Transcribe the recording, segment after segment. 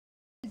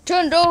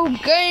Nintendo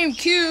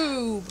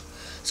GameCube.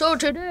 So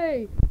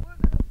today we're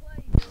gonna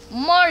play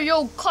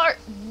Mario Kart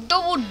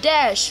Double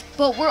Dash,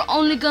 but we're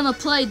only gonna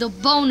play the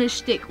bonus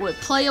stick with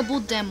playable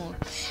demo.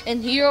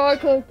 And here are our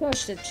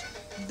contestants.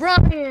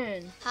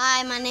 Brian.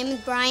 Hi, my name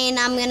is Brian.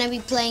 I'm gonna be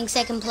playing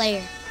second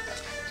player.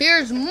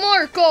 Here's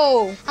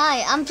Marco.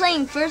 Hi, I'm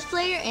playing first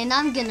player and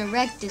I'm gonna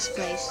wreck this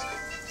place.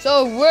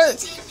 So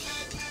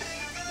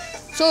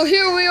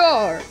here we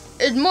are.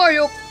 It's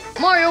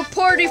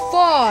Marioparty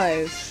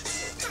 5.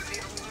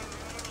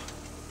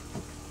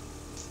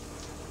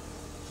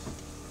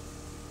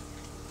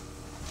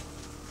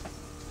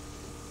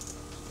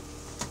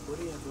 What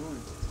are you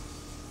doing?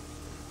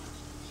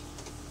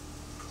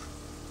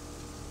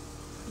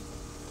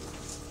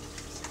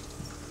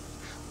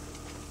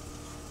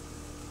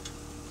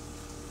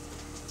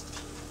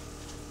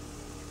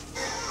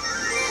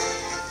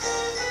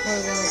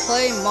 We're gonna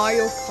play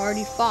Mario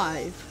Party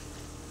 5.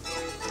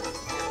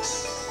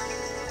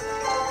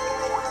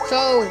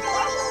 So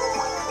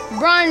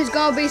Brian's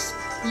gonna be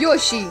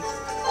Yoshi,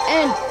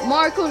 and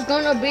Marco's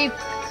gonna be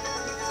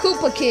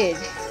Koopa Kid,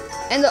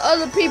 and the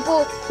other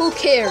people, who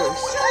cares?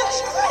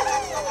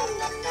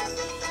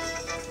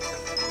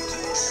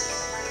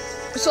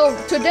 So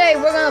today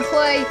we're gonna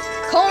play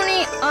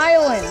Coney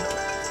Island.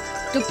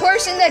 The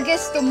person that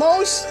gets the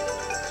most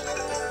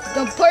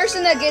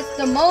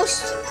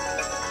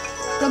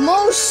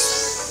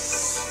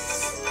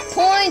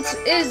points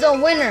is the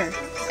winner,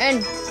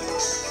 and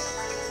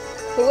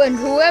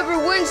whoever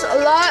wins a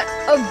lot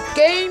of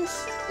games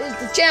is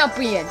the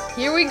champion.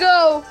 Here we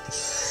go.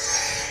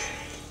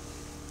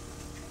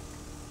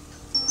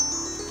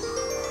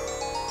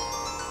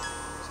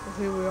 So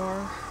here we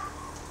are.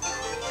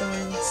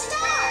 Done.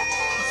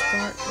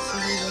 Start. This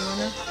is the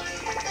winner.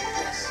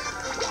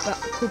 Got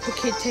Koopa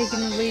Kid taking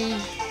the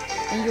lead,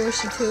 and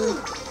Yoshi too.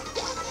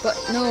 But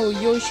no,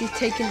 Yoshi's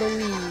taking the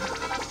lead.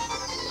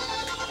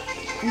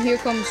 And here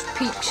comes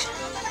Peach.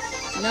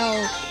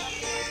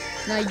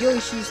 Now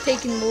Yoshi's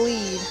taking the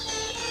lead.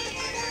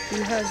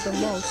 Who has the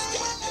most?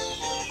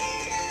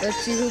 Let's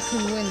see who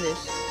can win this.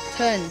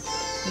 10,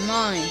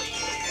 9,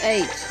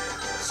 8,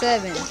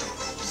 7,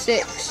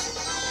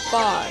 6,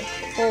 5,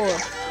 4,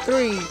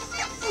 3,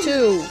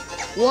 2,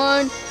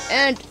 1,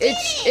 and it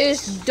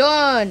is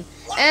done.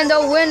 And the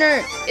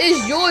winner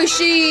is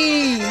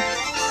Yoshi.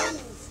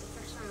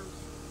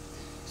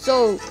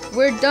 So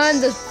we're done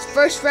the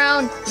first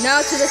round.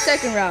 Now to the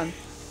second round.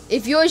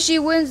 If Yoshi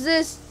wins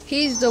this,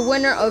 he's the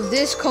winner of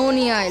this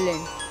Coney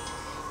Island.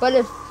 But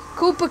if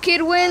Koopa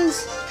Kid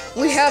wins,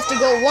 we have to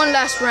go one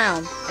last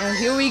round. And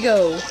here we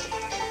go.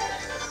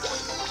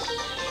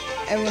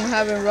 Everyone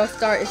having a rough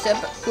start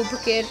except Koopa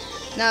Kid.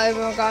 Now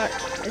everyone got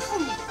it.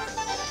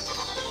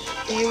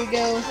 Here we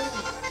go.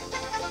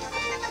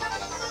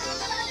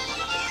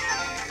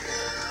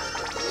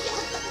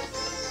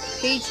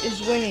 Peach is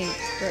winning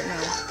right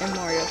now, and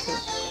Mario too.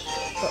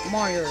 But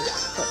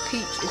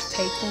Peach is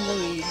taking the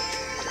lead.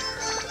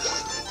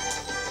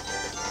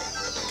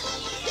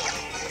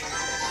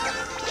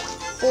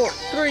 4,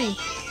 3,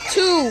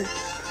 2,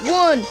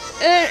 1,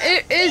 and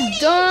it is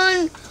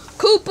done.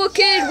 Koopa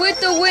Kid with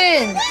the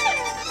win.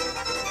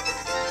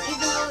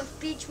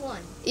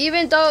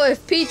 Even though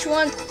if Peach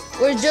won,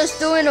 we're just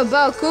doing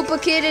about Koopa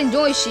Kid and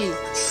Yoshi.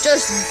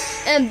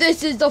 And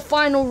this is the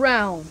final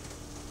round.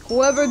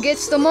 Whoever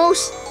gets the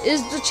most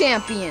is the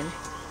champion.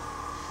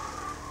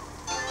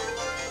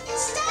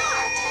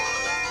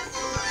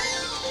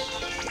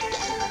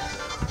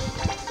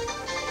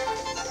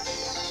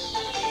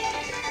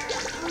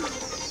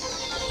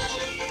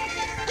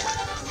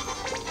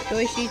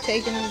 Yoshi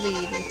taking the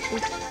lead.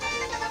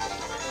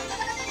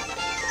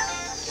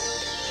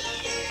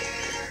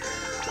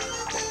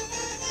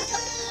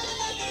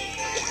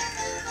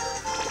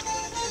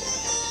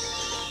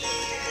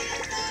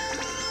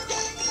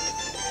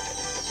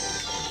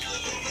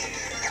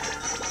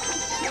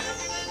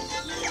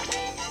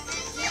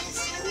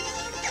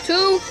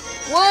 2,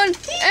 1, and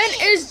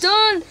it's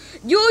done.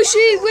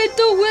 Yoshi with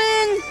the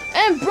win,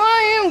 and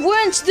Brian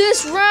wins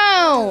this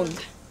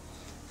round.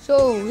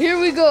 So here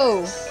we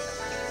go.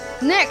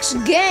 Next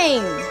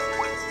game.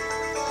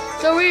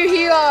 So we're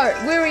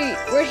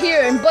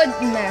here in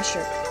Button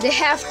Masher. They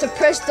have to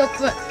press the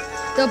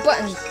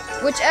buttons.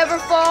 Whichever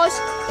falls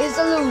is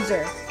the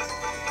loser.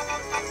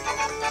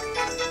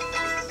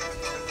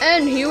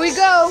 And here we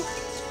go.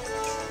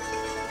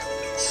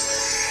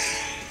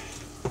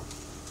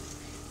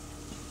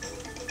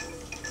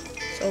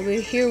 So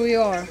here we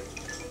are,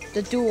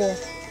 the duel.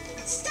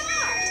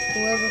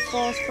 Whoever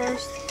falls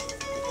first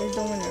is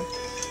the winner.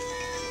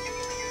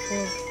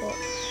 Whoever falls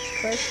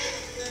first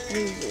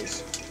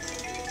loses.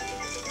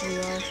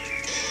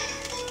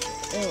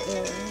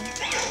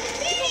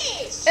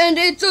 And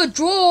it's a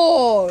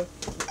draw.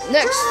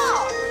 Next,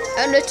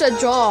 and it's a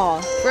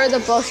draw for the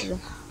both of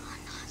them.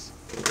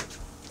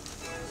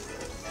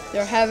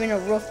 They're having a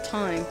rough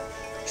time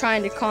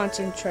trying to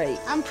concentrate.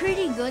 I'm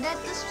pretty good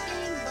at this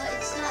game, but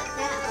it's not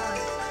that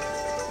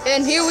hard.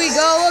 And here we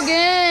go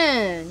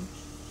again.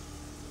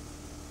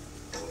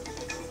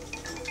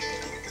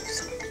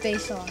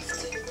 Face off.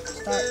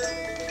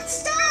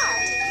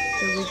 Start.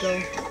 Here we go.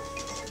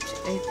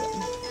 A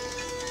button.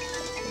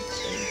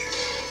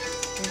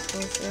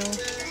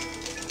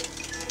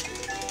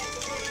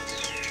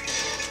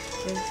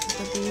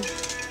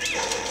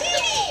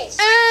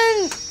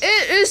 And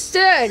it is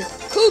said,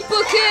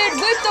 Koopa Kid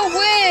with the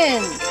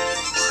win!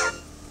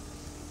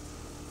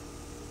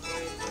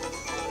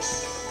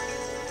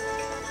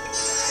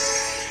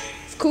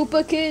 If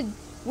Koopa Kid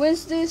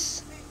wins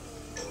this,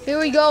 here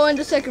we go in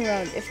the second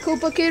round. If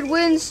Koopa Kid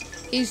wins,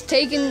 he's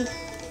taking,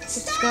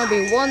 it's gonna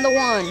be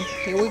 1-1.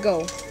 Here we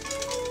go.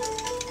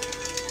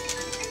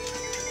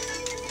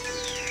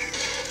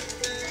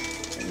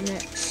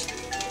 Next.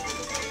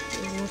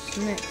 What's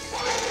next?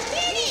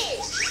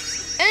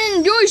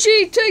 And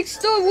Yoshi takes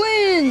the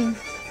win!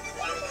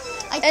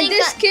 And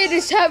this kid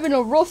is having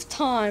a rough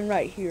time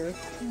right here.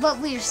 But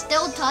we're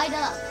still tied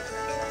up.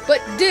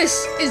 But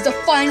this is the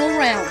final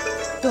round.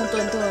 Dun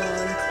dun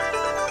dun.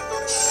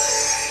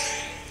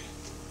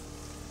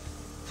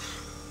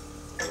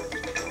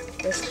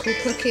 There's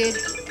Koopa Kid,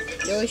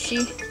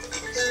 Yoshi,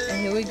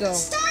 and here we go.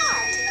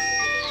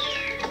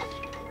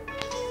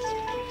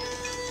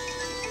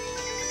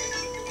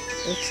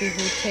 Let's see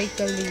who take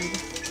the lead.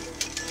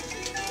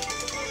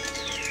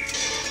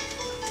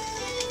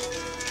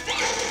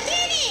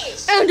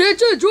 And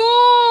it's a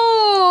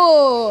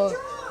draw!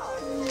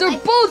 They're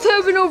both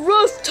having a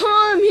rough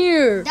time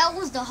here. That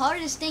was the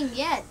hardest thing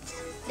yet.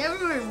 They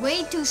were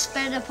way too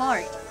spread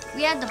apart.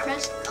 We had to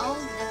press all the...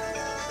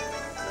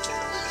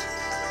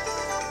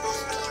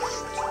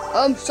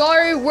 I'm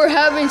sorry, we're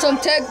having some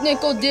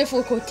technical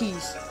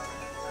difficulties.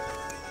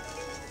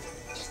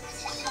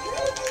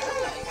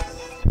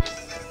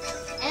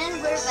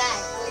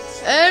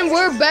 And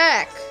we're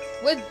back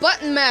with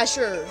Button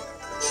Masher.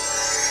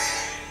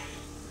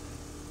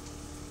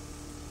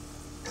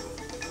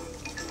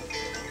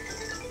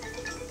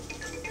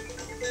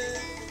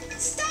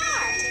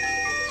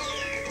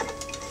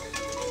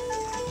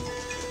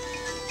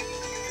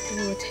 Who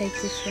will take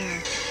this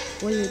round?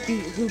 Will it be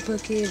Koopa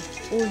Kid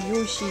or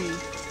Yoshi?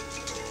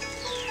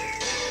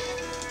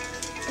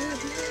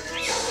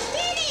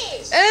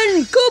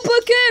 And Koopa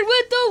Kid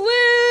with the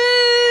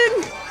win!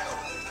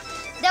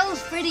 That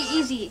was pretty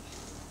easy.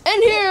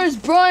 And here is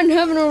Brian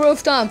having a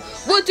rough time.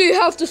 What do you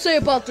have to say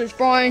about this,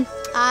 Brian?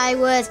 I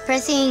was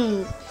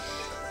pressing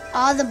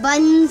all the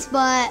buttons,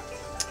 but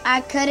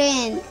I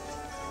couldn't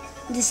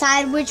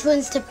decide which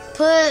ones to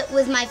put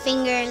with my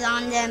fingers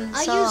on them.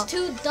 I used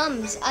two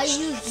thumbs. I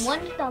used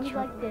one thumb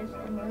like this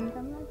and one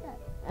thumb like that.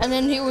 And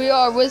then here we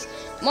are with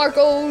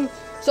Marco.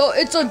 So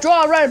it's a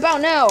draw right about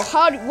now.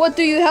 What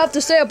do you have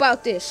to say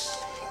about this?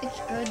 It's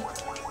good.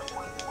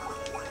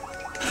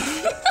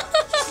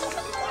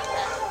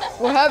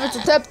 We're having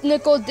some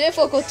technical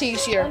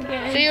difficulties here.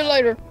 Okay. See you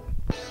later.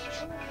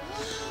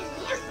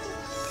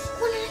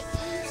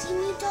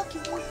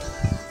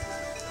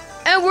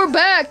 And we're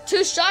back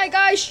to Shy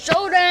Guys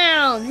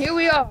Showdown. Here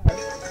we are.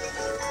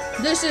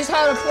 This is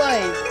how to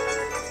play.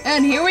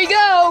 And here we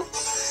go.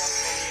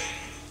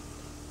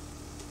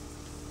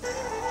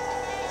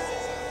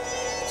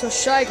 So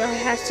Shy Guy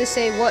has to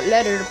say what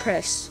letter to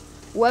press.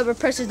 Whoever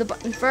presses the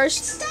button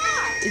first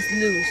is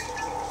lose.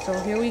 So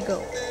here we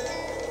go.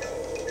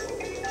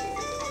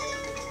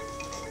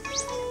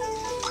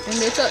 And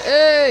it's a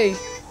A.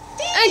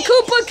 And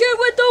Koopa Kid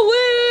with the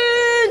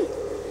win!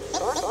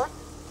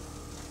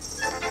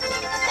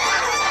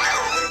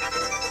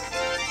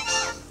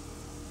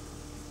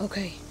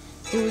 Okay,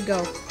 here we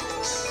go.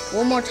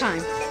 One more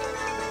time.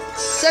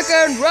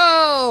 Second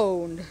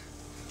round.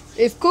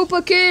 If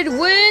Koopa Kid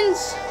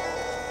wins,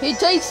 he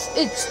takes,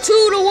 it's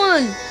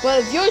 2-1. But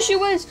if Yoshi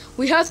wins,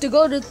 we have to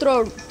go to the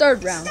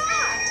third round.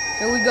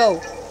 Here we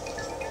go.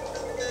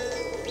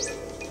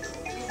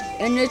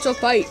 And it's a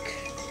bike.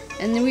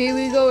 And then here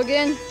we go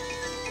again.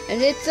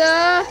 And it's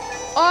a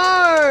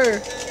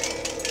R.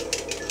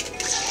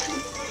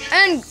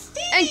 And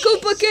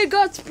Koopa Kid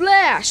got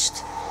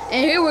splashed.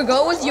 And here we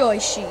go with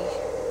Yoshi.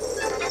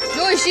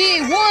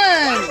 Yoshi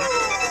won.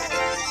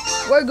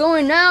 We're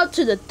going now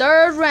to the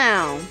third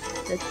round.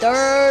 The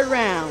third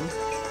round.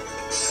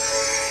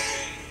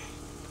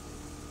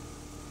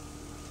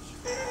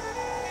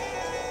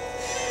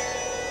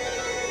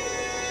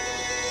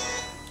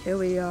 Here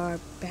we are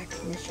back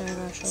in the Shy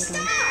Guy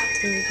Showdown.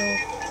 Here we go.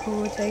 Who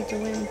will take the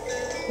win?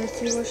 Let's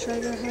see what Shy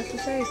Guy has to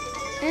say.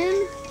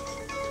 And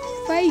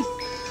fake.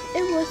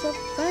 It was a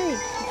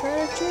fake. He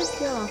tried to trick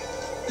y'all.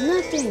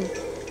 Nothing.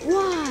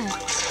 Why?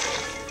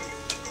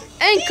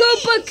 And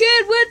Koopa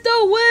Kid with the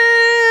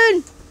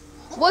win!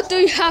 What do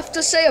you have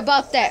to say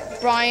about that,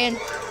 Brian?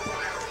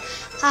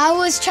 I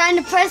was trying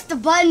to press the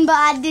button, but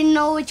I didn't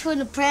know which one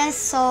to press,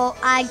 so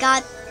I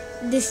got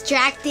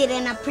distracted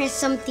and I pressed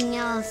something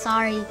else.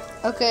 Sorry.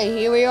 Okay,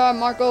 here we are,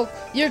 Marco.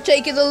 You're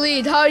taking the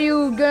lead. How are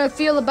you gonna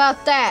feel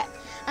about that?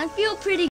 I feel pretty